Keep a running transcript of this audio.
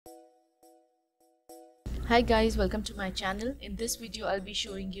Hi guys, welcome to my channel. In this video I'll be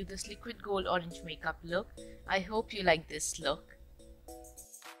showing you this liquid gold orange makeup look. I hope you like this look.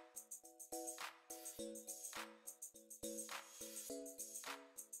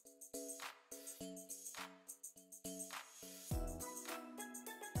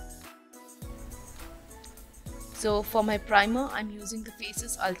 So for my primer, I'm using the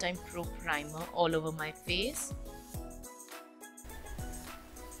Faces Ultime Pro Primer all over my face.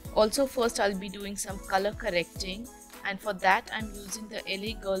 Also first I'll be doing some color correcting, and for that I'm using the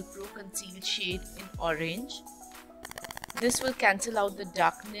LA Girl Pro Conceal shade in orange. This will cancel out the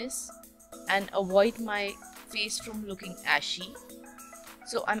darkness and avoid my face from looking ashy.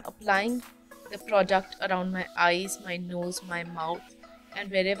 So I'm applying the product around my eyes, my nose, my mouth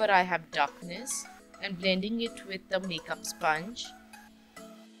and wherever I have darkness, and blending it with the makeup sponge.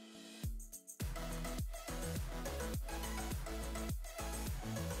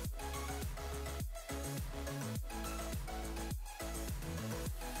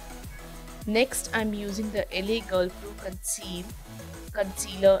 Next, I'm using the LA Girl Pro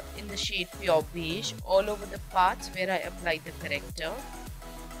Concealer in the shade Pure Beige all over the parts where I applied the corrector.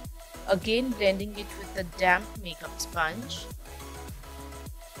 Again blending it with the damp makeup sponge.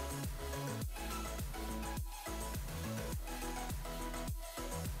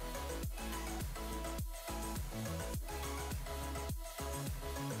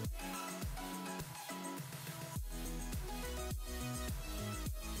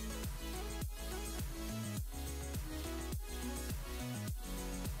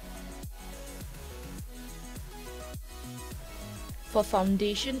 For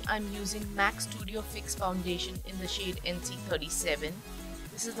foundation, I'm using MAC Studio Fix foundation in the shade NC37.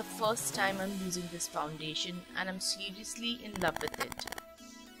 This is the first time I'm using this foundation and I'm seriously in love with it.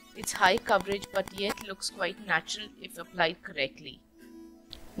 It's high coverage but yet looks quite natural if applied correctly.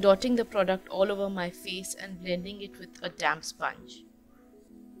 Dotting the product all over my face and blending it with a damp sponge.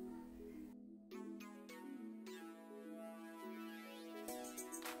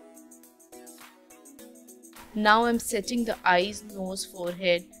 Now I'm setting the eyes, nose,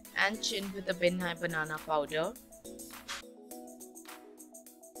 forehead and chin with the Bennye banana powder.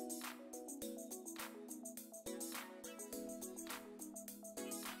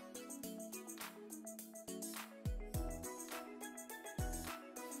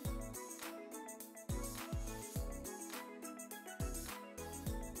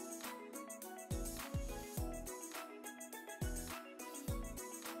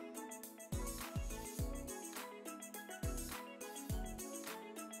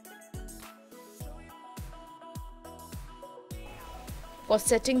 For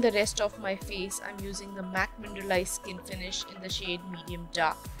setting the rest of my face, I'm using the MAC Minerallize Skin Finish in the shade Medium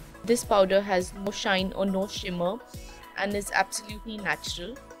Dark. This powder has no shine or no shimmer and is absolutely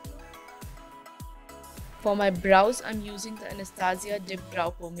natural. For my brows, I'm using the Anastasia Dip Brow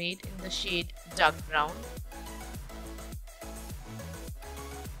Pomade in the shade Dark Brown.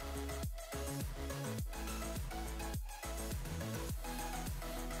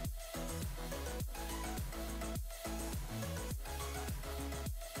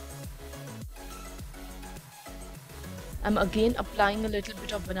 I'm again applying a little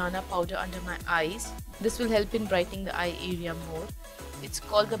bit of banana powder under my eyes. This will help in brightening the eye area more. It's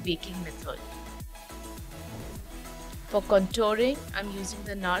called the baking method. For contouring, I'm using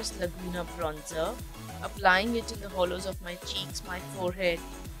the NARS Laguna bronzer, applying it in the hollows of my cheeks, my forehead,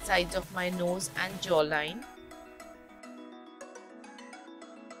 sides of my nose and jawline.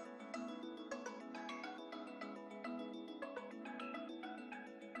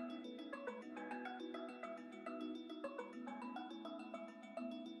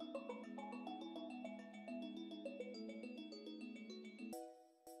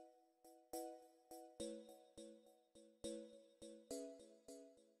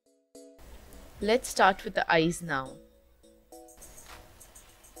 Let's start with the eyes now.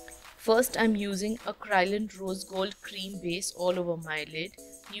 First, I'm using a Kryolan Rose Gold Cream base all over my lid.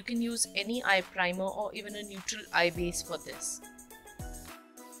 You can use any eye primer or even a neutral eye base for this.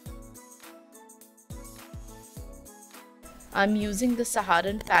 I'm using the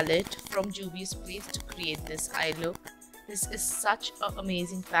Saharan palette from Juvias to create this eye look. This is such an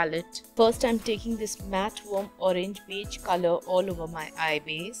amazing palette. First, I'm taking this matte warm orange beige color all over my eye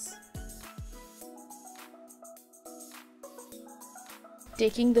base.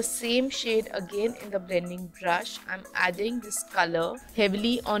 Taking the same shade again in the blending brush, I'm adding this color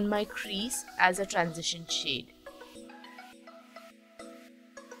heavily on my crease as a transition shade.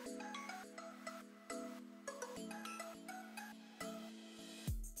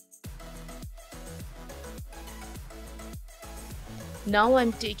 Now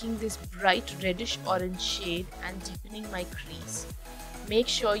I'm taking this bright reddish orange shade and deepening my crease. Make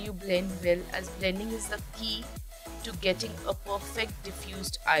sure you blend well, as blending is the key to getting a perfect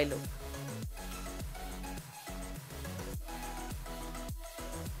diffused eye look.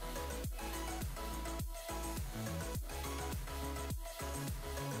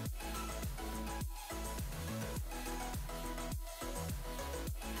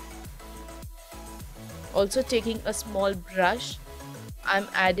 Also taking a small brush, I'm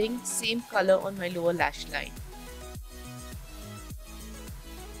adding same color on my lower lash line.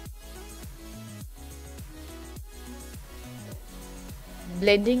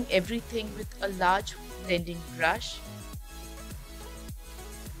 Blending everything with a large blending brush.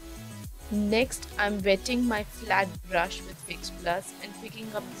 Next, I'm wetting my flat brush with Fix Plus and picking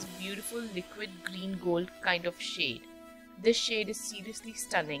up this beautiful liquid green gold kind of shade. This shade is seriously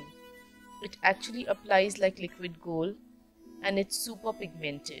stunning. It actually applies like liquid gold and it's super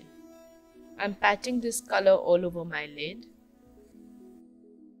pigmented. I'm patting this color all over my lid.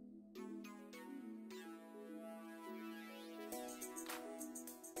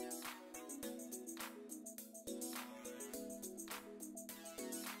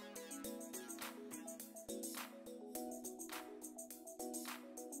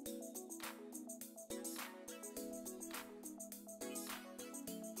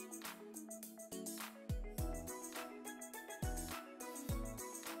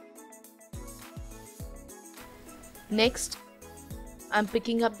 Next, I'm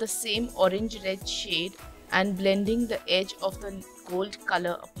picking up the same orange red shade and blending the edge of the gold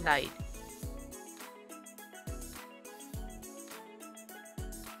color applied.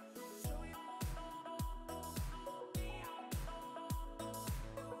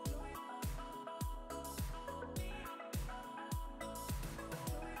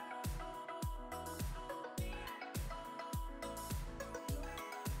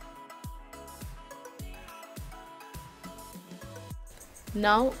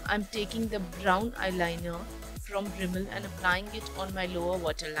 Now I'm taking the brown eyeliner from Rimmel and applying it on my lower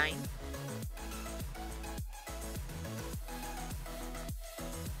waterline.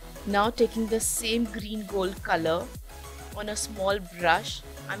 Now taking the same green gold color on a small brush,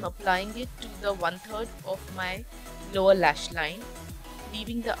 I'm applying it to the 1/3 of my lower lash line,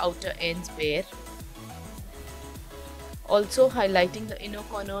 leaving the outer ends bare. Also highlighting the inner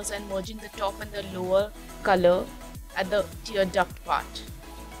corners and merging the top and the lower color at the tear duct part.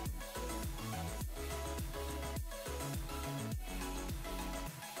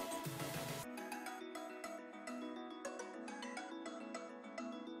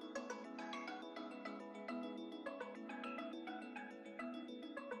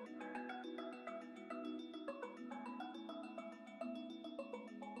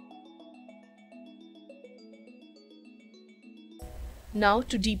 Now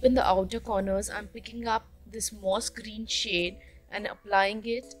to deepen the outer corners, I'm picking up this moss green shade and applying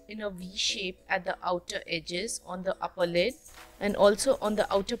it in a V shape at the outer edges on the upper lid and also on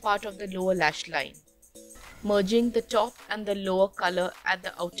the outer part of the lower lash line, merging the top and the lower color at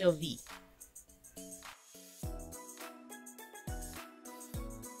the outer V.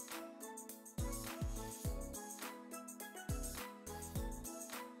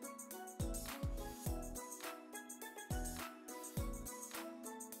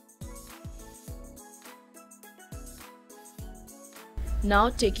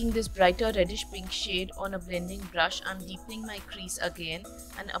 Now taking this brighter reddish pink shade on a blending brush, I'm deepening my crease again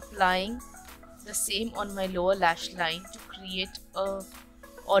and applying the same on my lower lash line to create a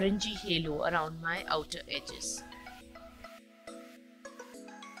orangey halo around my outer edges.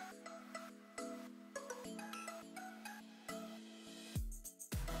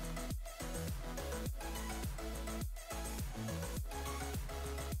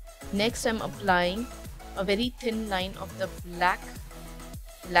 Next, I'm applying a very thin line of the black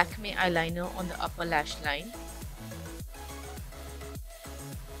lakme eyeliner on the upper lash line.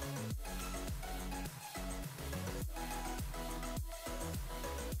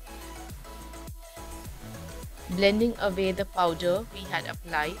 Blending away the powder we had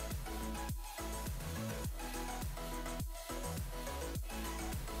applied.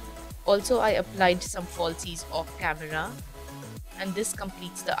 Also, I applied some falsies off camera, and this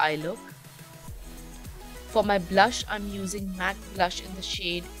completes the eye look. For my blush, I'm using matte blush in the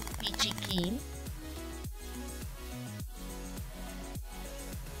shade Peachy Keen.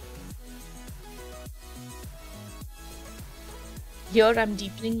 Here I'm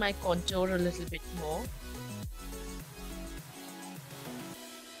deepening my contour a little bit more.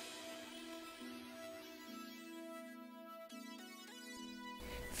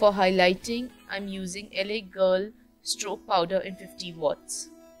 For highlighting, I'm using LA Girl strobe powder in 50 watts.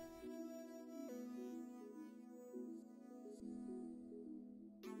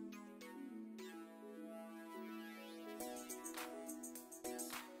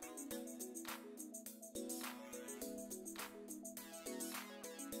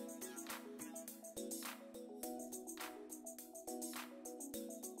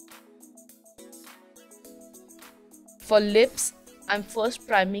 For lips, I'm first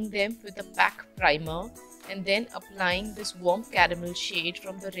priming them with a pack primer and then applying this warm caramel shade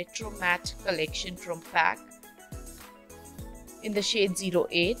from the Retro Matte collection from PAC in the shade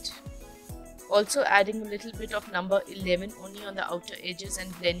 08. Also adding a little bit of number 11 only on the outer edges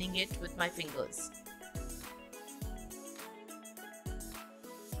and blending it with my fingers.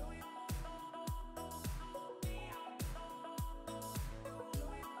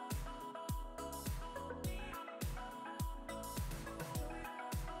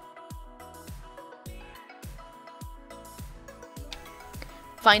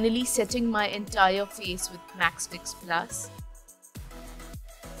 Finally, setting my entire face with MAC Fix Plus.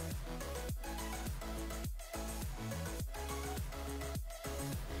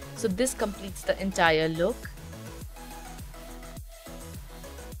 So this completes the entire look.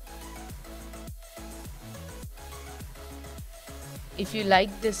 If you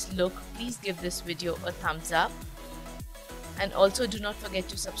like this look, please give this video a thumbs up. And also do not forget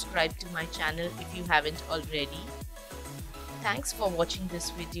to subscribe to my channel if you haven't already. Thanks for watching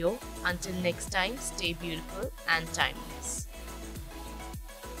this video. Until next time, stay beautiful and timeless.